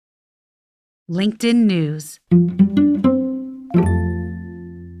LinkedIn News.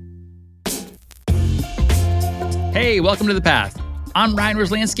 Hey, welcome to The Path. I'm Ryan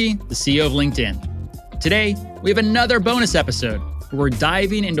Roslansky, the CEO of LinkedIn. Today, we have another bonus episode where we're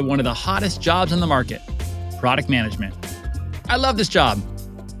diving into one of the hottest jobs on the market, product management. I love this job,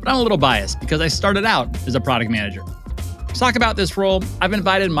 but I'm a little biased because I started out as a product manager. To talk about this role, I've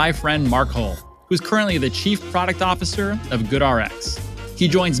invited my friend Mark Hull, who's currently the Chief Product Officer of GoodRx. He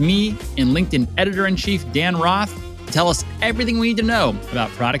joins me and LinkedIn Editor-in-Chief Dan Roth to tell us everything we need to know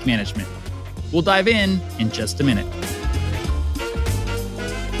about product management. We'll dive in just a minute.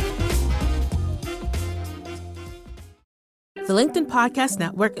 The LinkedIn Podcast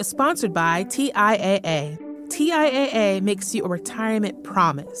Network is sponsored by TIAA. TIAA makes you a retirement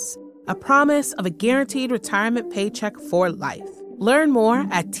promise, a promise of a guaranteed retirement paycheck for life. Learn more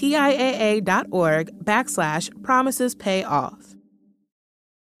at TIAA.org/promises pay off.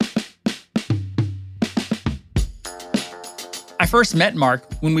 I first met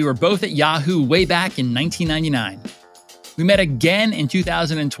Mark when we were both at Yahoo way back in 1999. We met again in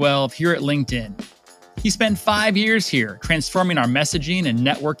 2012 here at LinkedIn. He spent 5 years here transforming our messaging and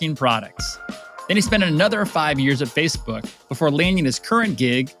networking products. Then he spent another 5 years at Facebook before landing his current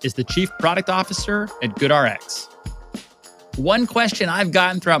gig as the Chief Product Officer at GoodRx. One question I've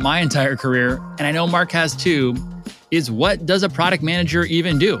gotten throughout my entire career, and I know Mark has too, is what does a product manager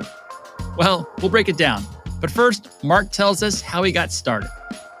even do? Well, we'll break it down. But first, Mark tells us how he got started.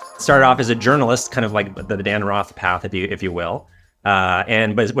 Started off as a journalist, kind of like the Dan Roth path, if you will,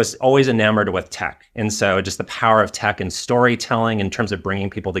 but was always enamored with tech. And so just the power of tech and storytelling in terms of bringing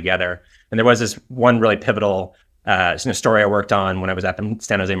people together. And there was this one really pivotal story I worked on when I was at the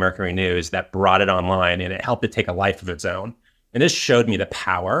San Jose Mercury News that brought it online, and it helped it take a life of its own. And this showed me the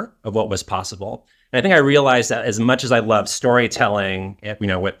power of what was possible. And I think I realized that as much as I love storytelling,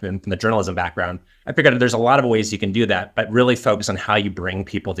 from the journalism background, I figured there's a lot of ways you can do that, but really focus on how you bring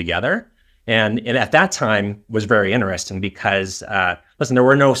people together. And at that time was very interesting because, there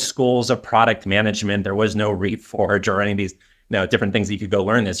were no schools of product management. There was no Reforge or any of these different things that you could go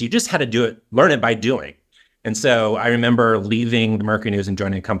learn this. You just had to learn it by doing. And so I remember leaving the Mercury News and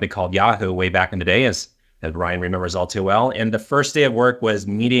joining a company called Yahoo way back in the day, as Ryan remembers all too well. And the first day of work was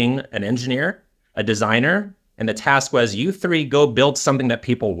meeting an engineer, a designer, and the task was, you three go build something that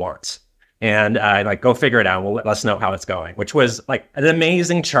people want. And go figure it out. Well, let us know how it's going, which was like an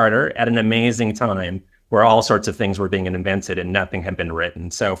amazing charter at an amazing time where all sorts of things were being invented and nothing had been written.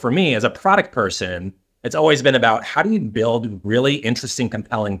 So for me, as a product person, it's always been about how do you build really interesting,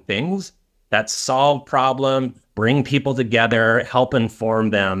 compelling things that solve problems, bring people together, help inform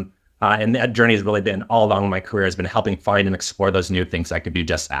them. And that journey has really been all along my career, has been helping find and explore those new things that could do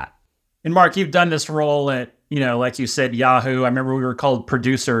just that. And Mark, you've done this role at, like you said, Yahoo. I remember we were called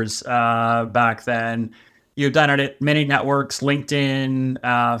producers back then. You've done it at many networks, LinkedIn,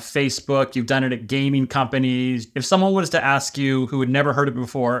 Facebook. You've done it at gaming companies. If someone was to ask you who had never heard of it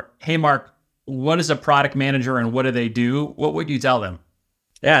before, hey, Mark, what is a product manager and what do they do? What would you tell them?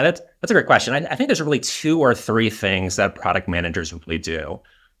 Yeah, that's a great question. I think there's really 2 or 3 things that product managers really do.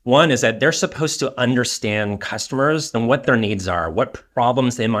 One is that they're supposed to understand customers and what their needs are, what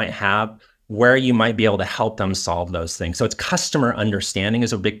problems they might have, where you might be able to help them solve those things. So it's customer understanding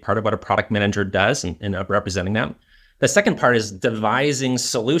is a big part of what a product manager does in representing them. The second part is devising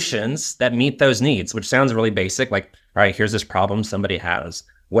solutions that meet those needs, which sounds really basic. Like, all right, here's this problem somebody has.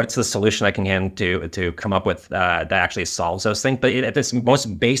 What's the solution I can hand to come up with that actually solves those things? But at this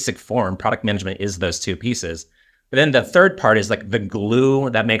most basic form, product management is those 2 pieces. But then the third part is like the glue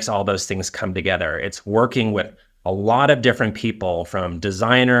that makes all those things come together. It's working with a lot of different people, from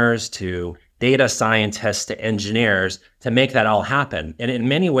designers to data scientists to engineers, to make that all happen. And in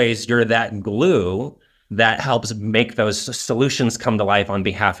many ways, you're that glue that helps make those solutions come to life on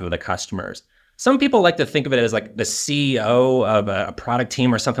behalf of the customers. Some people like to think of it as like the CEO of a product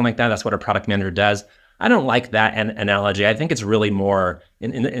team or something like that. That's what a product manager does. I don't like that analogy. I think it's really more,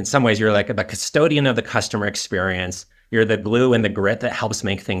 in some ways, you're like the custodian of the customer experience. You're the glue and the grit that helps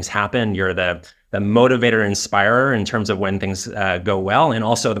make things happen. You're the motivator, inspirer in terms of when things go well, and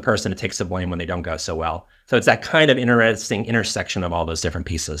also the person that takes the blame when they don't go so well. So it's that kind of interesting intersection of all those different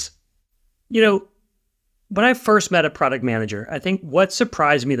pieces. When I first met a product manager, I think what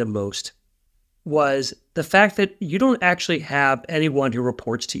surprised me the most was the fact that you don't actually have anyone who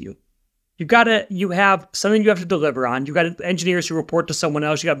reports to you. You have something you have to deliver on. You've got engineers who report to someone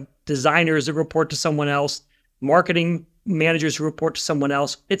else. You have designers that report to someone else, marketing managers who report to someone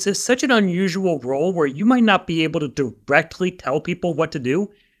else. It's such an unusual role where you might not be able to directly tell people what to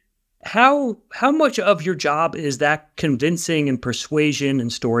do. How much of your job is that convincing and persuasion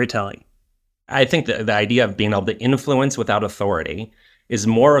and storytelling? I think the idea of being able to influence without authority is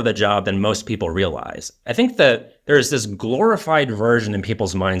more of the job than most people realize. I think that there's this glorified version in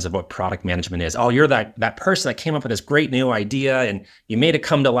people's minds of what product management is. Oh, you're that person that came up with this great new idea and you made it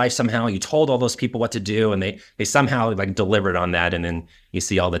come to life somehow. You told all those people what to do and they somehow like delivered on that. And then you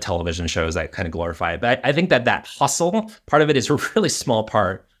see all the television shows that kind of glorify it. But I think that hustle, part of it is a really small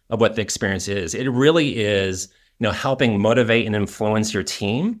part of what the experience is. It really is, helping motivate and influence your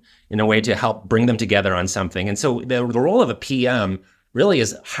team in a way to help bring them together on something. And so the role of a PM really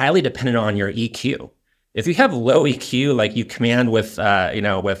is highly dependent on your EQ. If you have low EQ, like you command with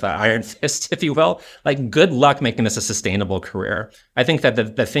iron fist, if you will, like good luck making this a sustainable career. I think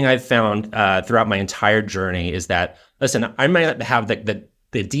that the thing I've found throughout my entire journey is that, listen, I might not have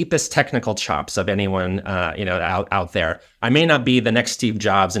the deepest technical chops of anyone, out there. I may not be the next Steve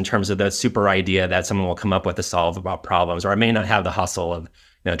Jobs in terms of the super idea that someone will come up with to solve about problems, or I may not have the hustle of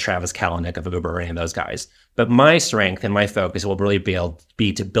Travis Kalanick of Uber or any of those guys. But my strength and my focus will really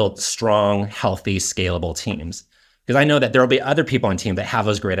be to build strong, healthy, scalable teams. Because I know that there will be other people on team that have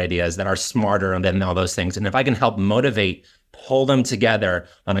those great ideas that are smarter than all those things. And if I can help motivate, pull them together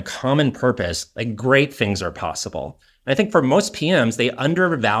on a common purpose, like great things are possible. And I think for most PMs, they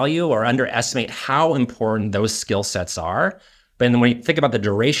undervalue or underestimate how important those skill sets are. But then when you think about the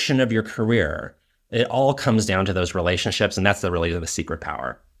duration of your career, it all comes down to those relationships, and that's really the secret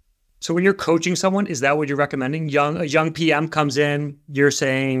power. So when you're coaching someone, is that what you're recommending? A young PM comes in, you're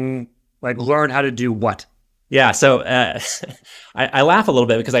saying, like, learn how to do what? Yeah, so I laugh a little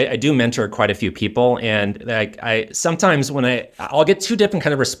bit because I do mentor quite a few people, and I sometimes I'll get two different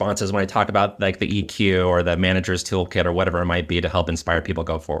kind of responses when I talk about like the EQ or the manager's toolkit or whatever it might be to help inspire people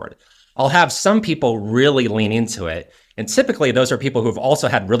go forward. I'll have some people really lean into it. And typically those are people who've also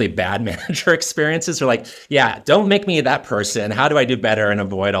had really bad manager experiences. They're like, yeah, don't make me that person. How do I do better and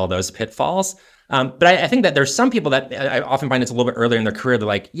avoid all those pitfalls? But I think that there's some people that I often find it's a little bit earlier in their career. They're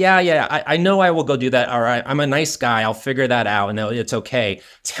like, I know I will go do that. All right, I'm a nice guy. I'll figure that out and it's okay.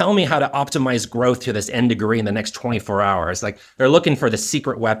 Tell me how to optimize growth to this end degree in the next 24 hours. Like they're looking for the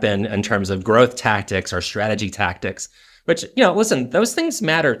secret weapon in terms of growth tactics or strategy tactics. Which, listen, those things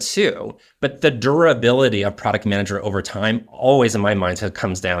matter too, but the durability of product manager over time always in my mind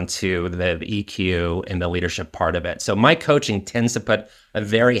comes down to the EQ and the leadership part of it. So my coaching tends to put a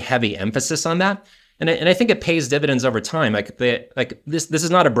very heavy emphasis on that. And I think it pays dividends over time. This is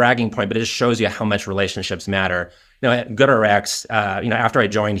not a bragging point, but it just shows you how much relationships matter. At GoodRx, after I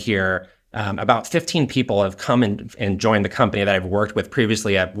joined here, about 15 people have come and joined the company that I've worked with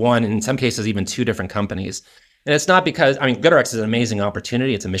previously at one, in some cases, even two different companies. And it's not because, GoodRx is an amazing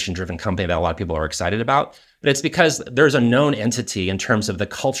opportunity. It's a mission-driven company that a lot of people are excited about. But it's because there's a known entity in terms of the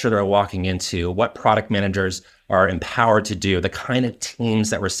culture they're walking into, what product managers are empowered to do, the kind of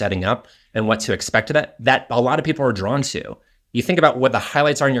teams that we're setting up, and what to expect of that a lot of people are drawn to. You think about what the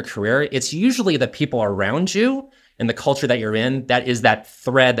highlights are in your career, it's usually the people around you and the culture that you're in that is that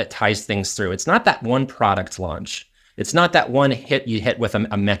thread that ties things through. It's not that one product launch. It's not that one hit you hit with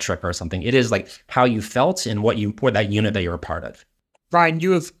a metric or something. It is like how you felt and what that unit that you're a part of. Ryan,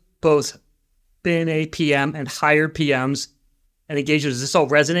 you have both been a PM and hired PMs and engaged. Does this all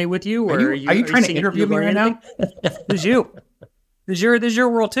resonate with you? Or are you trying to interview me right now? This is you. This is your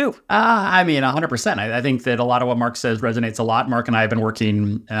world too. 100%. I think that a lot of what Mark says resonates a lot. Mark and I have been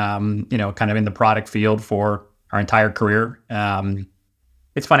working, kind of in the product field for our entire career.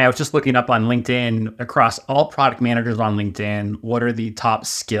 It's funny, I was just looking up on LinkedIn, across all product managers on LinkedIn, what are the top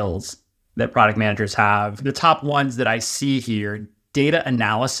skills that product managers have? The top ones that I see here: data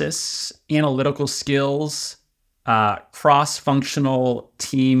analysis, analytical skills, cross-functional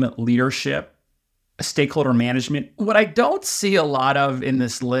team leadership, stakeholder management. What I don't see a lot of in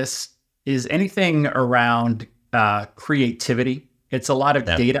this list is anything around creativity. It's a lot of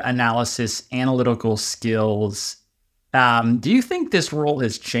data analysis, analytical skills. Do you think this role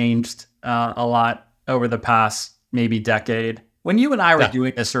has changed a lot over the past maybe decade? When you and I were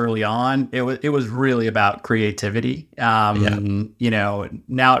doing this early on, it was really about creativity. Now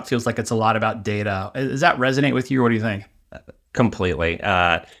it feels like it's a lot about data. Does that resonate with you, or what do you think? Completely.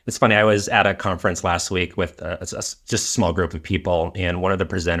 It's funny. I was at a conference last week with just a small group of people, and one of the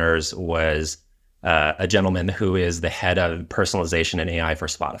presenters was a gentleman who is the head of personalization and AI for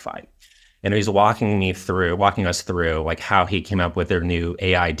Spotify. And he's walking us through like how he came up with their new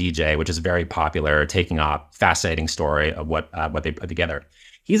AI DJ, which is very popular, taking off. Fascinating story of what they put together.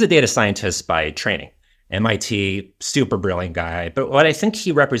 He's a data scientist by training, MIT, super brilliant guy. But what I think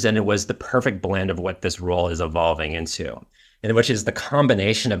he represented was the perfect blend of what this role is evolving into. and which is the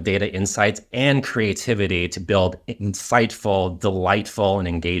combination of data insights and creativity to build insightful, delightful, and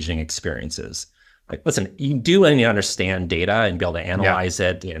engaging experiences. Like, listen, you do need to understand data and be able to analyze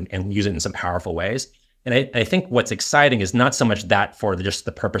it and use it in some powerful ways. And I think what's exciting is not so much that for just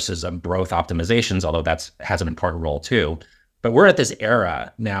the purposes of growth optimizations, although that has an important role too. But we're at this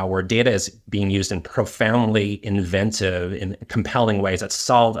era now where data is being used in profoundly inventive and compelling ways that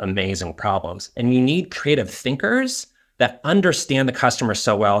solve amazing problems. And you need creative thinkers that understand the customer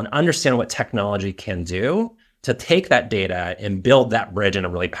so well and understand what technology can do to take that data and build that bridge in a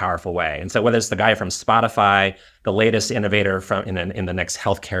really powerful way. And so whether it's the guy from Spotify, the latest innovator from in the next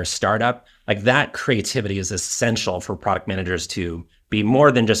healthcare startup, like that creativity is essential for product managers to be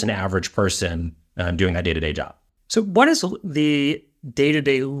more than just an average person doing that day-to-day job. So what is the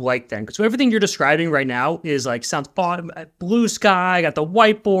day-to-day like then? Because everything you're describing right now is like, sounds fun, blue sky, I got the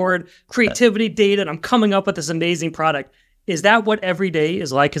whiteboard, creativity, data, and I'm coming up with this amazing product. Is that what every day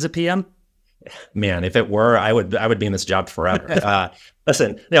is like as a PM? Man, if it were, I would be in this job forever.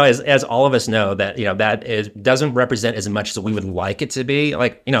 Listen, as all of us know that, that doesn't represent as much as we would like it to be.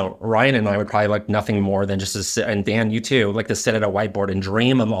 Like, Ryan and I would probably like nothing more than just to sit, and Dan, you too, like to sit at a whiteboard and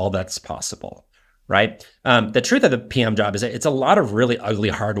dream of all that's possible. Right. The truth of the PM job is that it's a lot of really ugly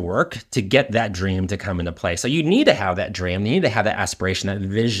hard work to get that dream to come into play. So you need to have that dream. You need to have that aspiration, that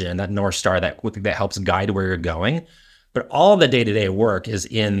vision, that North Star that helps guide where you're going. But all the day-to-day work is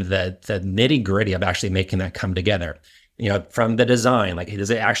in the nitty-gritty of actually making that come together. From the design, like,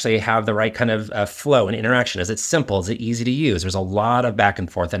 does it actually have the right kind of flow and interaction? Is it simple? Is it easy to use? There's a lot of back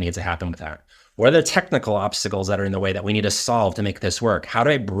and forth that needs to happen with that. What are the technical obstacles that are in the way that we need to solve to make this work? How do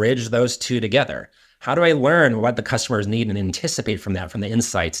I bridge those two together? How do I learn what the customers need and anticipate from that from the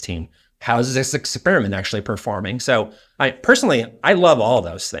insights team? How is this experiment actually performing? So I love all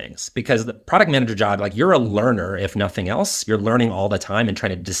those things because the product manager job, like, you're a learner, if nothing else. You're learning all the time and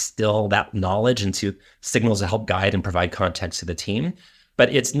trying to distill that knowledge into signals to help guide and provide context to the team.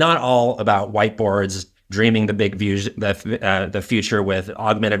 But it's not all about whiteboards, dreaming the big views, the future with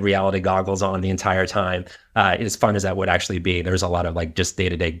augmented reality goggles on the entire time. As fun as that would actually be, there's a lot of like just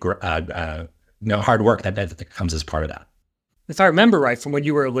day-to-day hard work that comes as part of that. If I remember right from when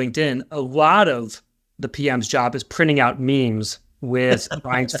you were at LinkedIn, a lot of the PM's job is printing out memes with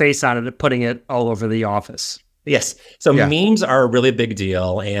Ryan's face on it and putting it all over the office. Yes. So memes are a really big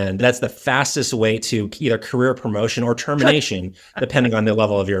deal. And that's the fastest way to either career promotion or termination, depending on the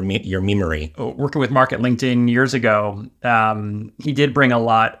level of your memery. Working with Mark at LinkedIn years ago, he did bring a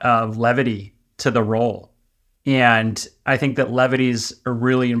lot of levity to the role. And I think that levity is a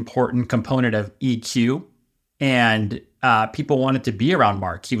really important component of EQ. And people wanted to be around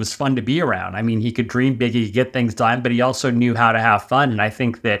Mark. He was fun to be around. I mean, he could dream big, he could get things done, but he also knew how to have fun. And I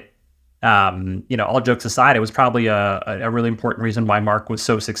think that, all jokes aside, it was probably a really important reason why Mark was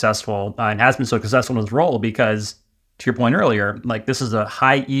so successful and has been so successful in his role, because to your point earlier, like, this is a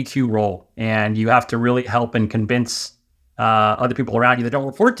high EQ role and you have to really help and convince other people around you that don't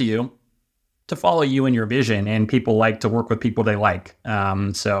report to you to follow you and your vision. And people like to work with people they like.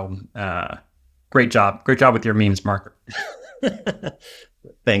 Great job with your memes, Mark.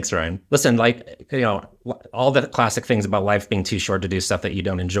 Thanks, Ryan. Listen, all the classic things about life being too short to do stuff that you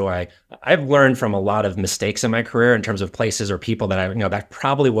don't enjoy. I've learned from a lot of mistakes in my career in terms of places or people that that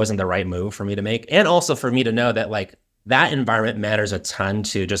probably wasn't the right move for me to make. And also for me to know that that environment matters a ton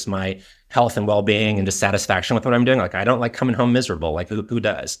to just my health and well-being and just satisfaction with what I'm doing. Like, I don't like coming home miserable. Like, who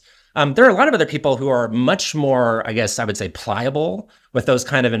does? There are a lot of other people who are much more, I guess I would say, pliable with those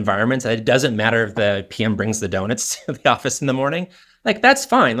kind of environments. It doesn't matter if the PM brings the donuts to the office in the morning. Like, that's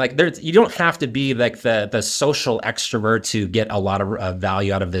fine. Like, you don't have to be like the social extrovert to get a lot of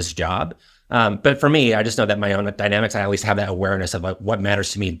value out of this job. But for me, I just know that my own dynamics, I at least have that awareness of what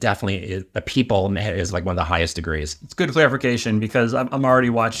matters to me. Definitely is the people is like one of the highest degrees. It's good clarification, because I'm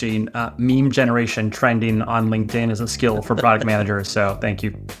already watching meme generation trending on LinkedIn as a skill for product managers. So thank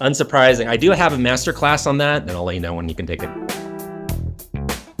you. Unsurprising. I do have a masterclass on that, and I'll let you know when you can take it.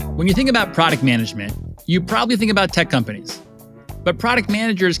 When you think about product management, you probably think about tech companies. But product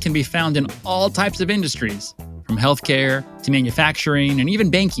managers can be found in all types of industries, from healthcare to manufacturing and even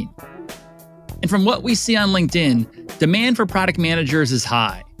banking. And from what we see on LinkedIn, demand for product managers is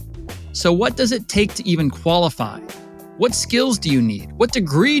high. So what does it take to even qualify? What skills do you need? What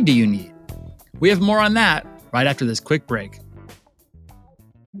degree do you need? We have more on that right after this quick break.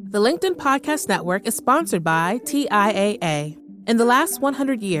 The LinkedIn Podcast Network is sponsored by TIAA. In the last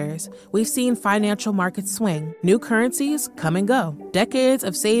 100 years, we've seen financial markets swing, new currencies come and go, decades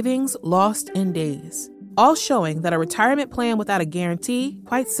of savings lost in days, all showing that a retirement plan without a guarantee,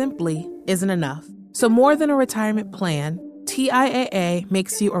 quite simply, isn't enough. So more than a retirement plan, TIAA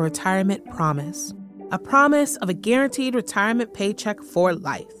makes you a retirement promise. A promise of a guaranteed retirement paycheck for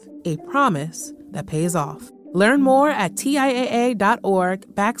life. A promise that pays off. Learn more at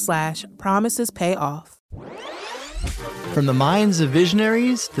TIAA.org/promisespayoff. From the minds of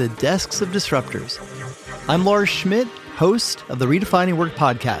visionaries to the desks of disruptors, I'm Lars Schmidt, host of the Redefining Work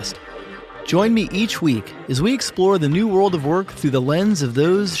podcast. Join me each week as we explore the new world of work through the lens of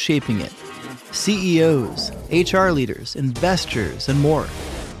those shaping it. CEOs, HR leaders, investors, and more.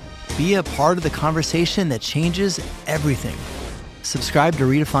 Be a part of the conversation that changes everything. Subscribe to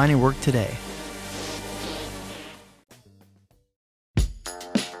Redefining Work today.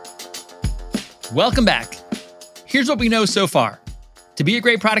 Welcome back. Here's what we know so far. To be a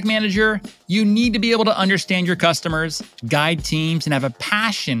great product manager, you need to be able to understand your customers, guide teams, and have a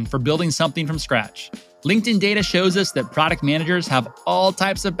passion for building something from scratch. LinkedIn data shows us that product managers have all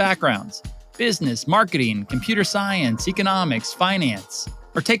types of backgrounds: business, marketing, computer science, economics, finance.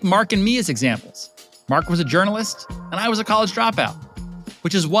 Or take Mark and me as examples. Mark was a journalist, and I was a college dropout,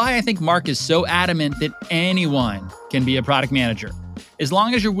 which is why I think Mark is so adamant that anyone can be a product manager, as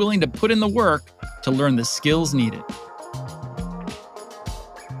long as you're willing to put in the work to learn the skills needed.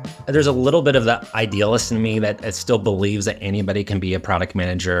 There's a little bit of the idealist in me that still believes that anybody can be a product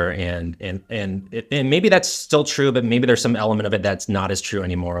manager, and maybe that's still true, but maybe there's some element of it that's not as true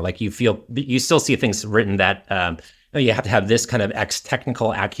anymore. Like you still see things written that you have to have this kind of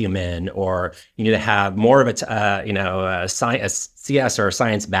technical acumen, or you need to have more of a CS or a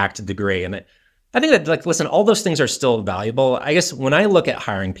science-backed degree. And I think that, like, listen, all those things are still valuable. I guess when I look at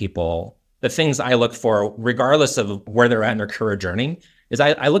hiring people, the things I look for, regardless of where they're at in their career journey, is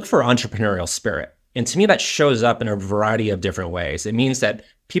I look for entrepreneurial spirit. And to me, that shows up in a variety of different ways. It means that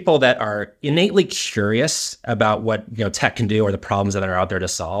people that are innately curious about what tech can do or the problems that are out there to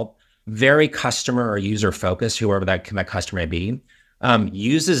solve, very customer or user focused, whoever that customer may be,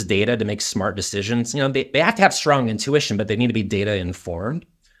 uses data to make smart decisions. They have to have strong intuition, but they need to be data informed.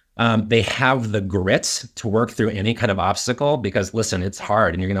 They have the grit to work through any kind of obstacle, because listen, it's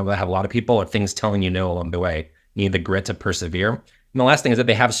hard and you're going to have a lot of people or things telling you no along the way. You need the grit to persevere. And the last thing is that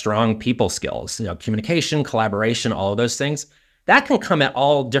they have strong people skills, communication, collaboration, all of those things. That can come at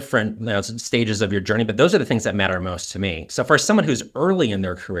all different stages of your journey, but those are the things that matter most to me. So for someone who's early in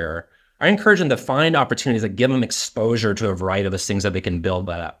their career, I encourage them to find opportunities that give them exposure to a variety of those things that they can build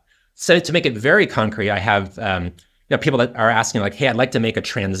that up. So to make it very concrete, I have people that are asking like, hey, I'd like to make a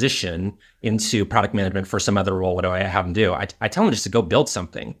transition into product management for some other role. What do I have them do? I tell them just to go build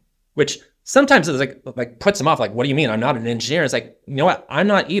something, which sometimes it's like puts them off. Like, what do you mean? I'm not an engineer. It's like, you know what? I'm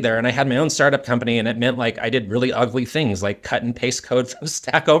not either. And I had my own startup company, and it meant like I did really ugly things like cut and paste code from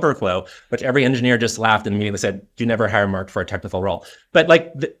Stack Overflow, which every engineer just laughed and immediately said, "You never hire Mark for a technical role." But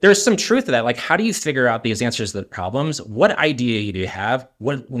like, there's some truth to that. Like, how do you figure out these answers to the problems? What idea do you have?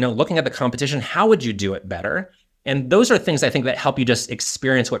 Looking at the competition, how would you do it better? And those are things I think that help you just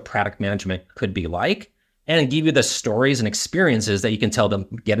experience what product management could be like, and give you the stories and experiences that you can tell them,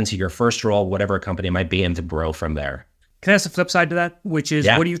 get into your first role, whatever company it might be, and to grow from there. Can I ask the flip side to that, which is,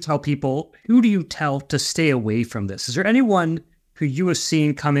 What do you tell people? Who do you tell to stay away from this? Is there anyone who you have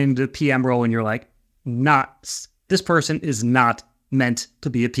seen come into the PM role and you're like, this person is not meant to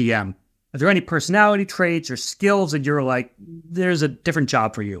be a PM? Are there any personality traits or skills that you're like, there's a different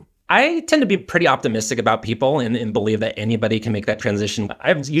job for you? I tend to be pretty optimistic about people and believe that anybody can make that transition.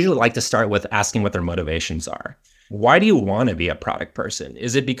 I usually like to start with asking what their motivations are. Why do you want to be a product person?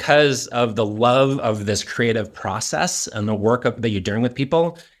 Is it because of the love of this creative process and the work that you're doing with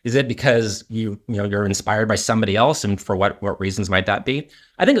people? Is it because you're inspired by somebody else, and for what reasons might that be?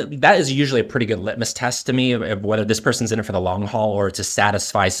 I think that is usually a pretty good litmus test to me of whether this person's in it for the long haul or to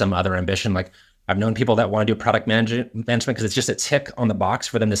satisfy some other ambition. Like, I've known people that want to do product management because it's just a tick on the box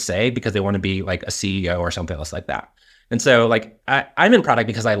for them to say, because they want to be like a CEO or something else like that. And so like I'm in product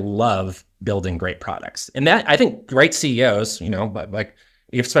because I love building great products. And that, I think great CEOs, like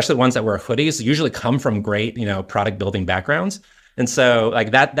especially ones that wear hoodies, usually come from great, product building backgrounds. And so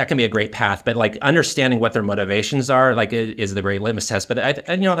like that can be a great path, but like understanding what their motivations are, like is the great litmus test. But I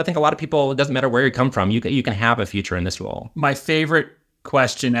think a lot of people, it doesn't matter where you come from, you can have a future in this role. My favorite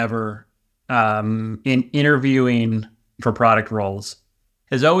question ever in interviewing for product roles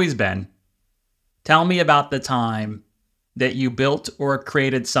has always been, tell me about the time that you built or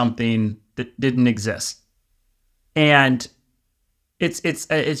created something that didn't exist. And it's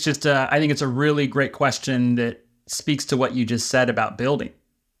just I think it's a really great question that speaks to what you just said about building.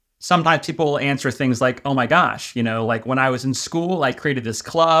 Sometimes people will answer things like, oh my gosh, like when I was in school, I created this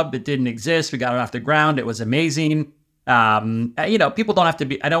club that didn't exist. We got it off the ground. It was amazing. People don't have to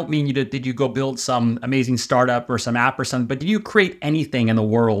be, I don't mean did you go build some amazing startup or some app or something, but did you create anything in the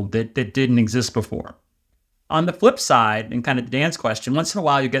world that didn't exist before? On the flip side, and kind of Dan's question, once in a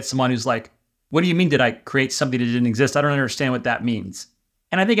while you get someone who's like, what do you mean did I create something that didn't exist? I don't understand what that means.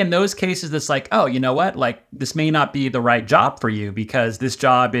 And I think in those cases, it's like, oh, you know what? Like, this may not be the right job for you, because this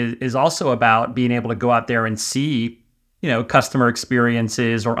job is also about being able to go out there and see, customer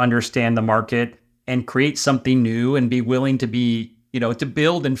experiences or understand the market and create something new and be willing to be, to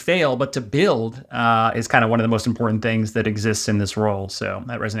build and fail. But to build is kind of one of the most important things that exists in this role. So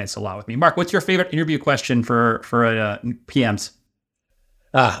that resonates a lot with me. Mark, what's your favorite interview question for PMs?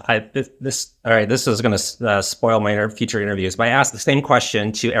 This is going to spoil my future interviews, but I ask the same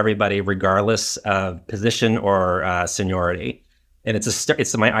question to everybody, regardless of position or seniority. And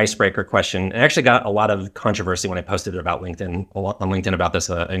it's my icebreaker question. I actually got a lot of controversy when I posted it about on LinkedIn about this,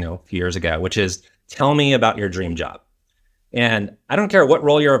 a few years ago, which is, tell me about your dream job. And I don't care what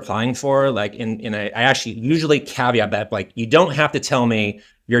role you're applying for. Like I actually usually caveat that, like, you don't have to tell me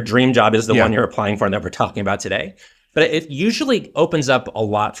your dream job is the one you're applying for and that we're talking about today. But it usually opens up a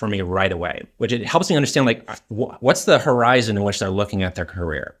lot for me right away, which it helps me understand, like, what's the horizon in which they're looking at their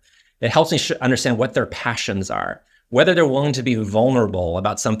career. It helps me understand what their passions are, whether they're willing to be vulnerable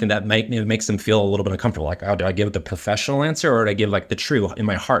about something that makes them feel a little bit uncomfortable. Like, oh, do I give the professional answer, or do I give like the true in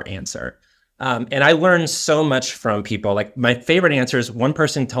my heart answer? And I learned so much from people. Like, my favorite answers, one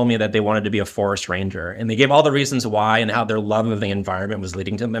person told me that they wanted to be a forest ranger, and they gave all the reasons why and how their love of the environment was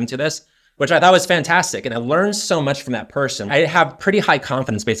leading them to this, which I thought was fantastic. And I learned so much from that person. I have pretty high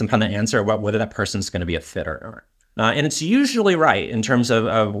confidence based upon the answer about whether that person's going to be a fit or not. And it's usually right in terms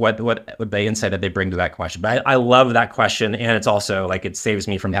of what the insight that they bring to that question. But I love that question. And it's also like, it saves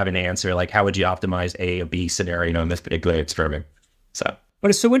me from having to answer, like, how would you optimize A or B scenario in this particular experiment? So. But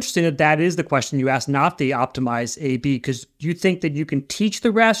it's so interesting that is the question you asked, not the optimize A, B, because you think that you can teach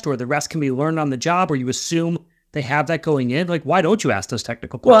the rest, or the rest can be learned on the job, or you assume they have that going in. Like, why don't you ask those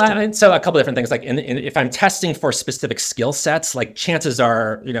technical questions? Well, so a couple different things. Like, if I'm testing for specific skill sets, like, chances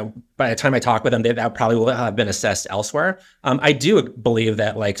are, by the time I talk with them, that probably will have been assessed elsewhere. I do believe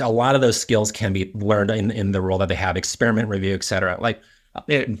that, like, a lot of those skills can be learned in the role that they have, experiment review, et cetera. Like,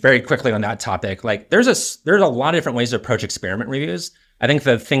 very quickly on that topic, like, there's a lot of different ways to approach experiment reviews. I think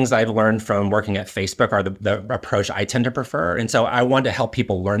the things I've learned from working at Facebook are the approach I tend to prefer. And so I want to help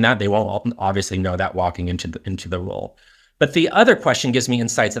people learn that. They won't obviously know that walking into the role. But the other question gives me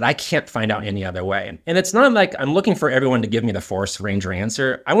insights that I can't find out any other way. And it's not like I'm looking for everyone to give me the forest ranger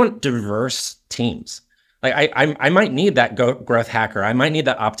answer. I want diverse teams. Like, I might need that growth hacker. I might need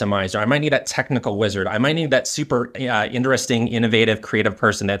that optimizer. I might need that technical wizard. I might need that super interesting, innovative, creative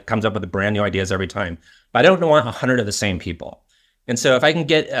person that comes up with brand new ideas every time. But I don't want 100 of the same people. And so if I can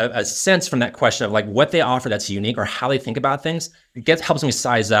get a sense from that question of, like, what they offer that's unique or how they think about things, helps me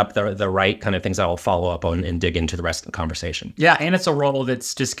size up the right kind of things I will follow up on and dig into the rest of the conversation. Yeah, and it's a role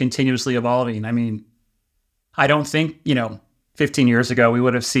that's just continuously evolving. I mean, I don't think, 15 years ago, we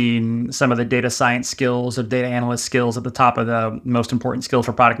would have seen some of the data science skills or data analyst skills at the top of the most important skill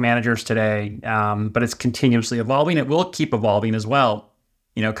for product managers today. But it's continuously evolving. It will keep evolving as well,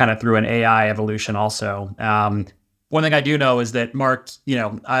 kind of through an AI evolution also. One thing I do know is that, Mark,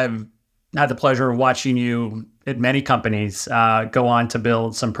 I've had the pleasure of watching you at many companies go on to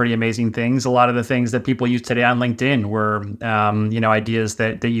build some pretty amazing things. A lot of the things that people use today on LinkedIn were, ideas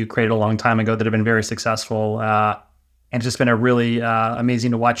that you created a long time ago that have been very successful. And it's just been a really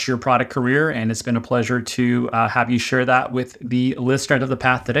amazing to watch your product career. And it's been a pleasure to have you share that with the listeners of The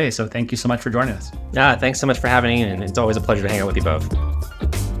Path today. So thank you so much for joining us. Yeah, thanks so much for having me. And it's always a pleasure to hang out with you both.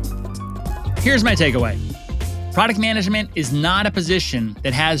 Here's my takeaway. Product management is not a position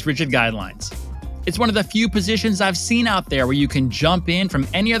that has rigid guidelines. It's one of the few positions I've seen out there where you can jump in from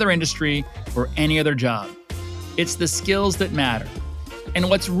any other industry or any other job. It's the skills that matter. And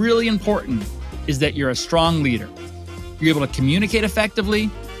what's really important is that you're a strong leader. You're able to communicate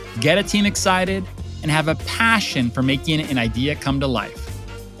effectively, get a team excited, and have a passion for making an idea come to life.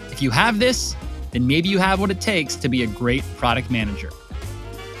 If you have this, then maybe you have what it takes to be a great product manager.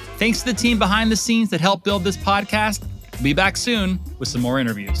 Thanks to the team behind the scenes that helped build this podcast. We'll be back soon with some more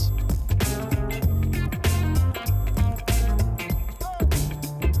interviews.